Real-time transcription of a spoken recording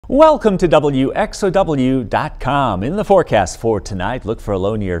Welcome to WXOW.com. In the forecast for tonight, look for a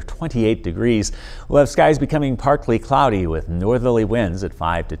low near 28 degrees. We'll have skies becoming partly cloudy with northerly winds at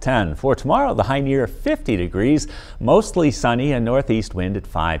 5 to 10. For tomorrow, the high near 50 degrees, mostly sunny and northeast wind at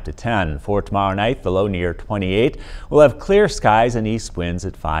 5 to 10. For tomorrow night, the low near 28. We'll have clear skies and east winds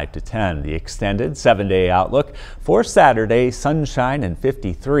at 5 to 10. The extended 7-day outlook for Saturday, sunshine and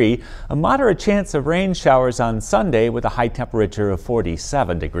 53. A moderate chance of rain showers on Sunday with a high temperature of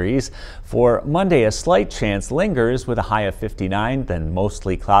 47 degrees. For Monday, a slight chance lingers with a high of 59, then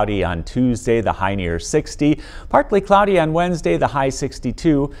mostly cloudy on Tuesday, the high near 60. Partly cloudy on Wednesday, the high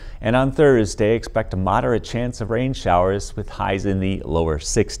 62. And on Thursday, expect a moderate chance of rain showers with highs in the lower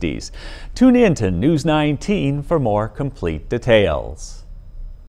 60s. Tune in to News 19 for more complete details.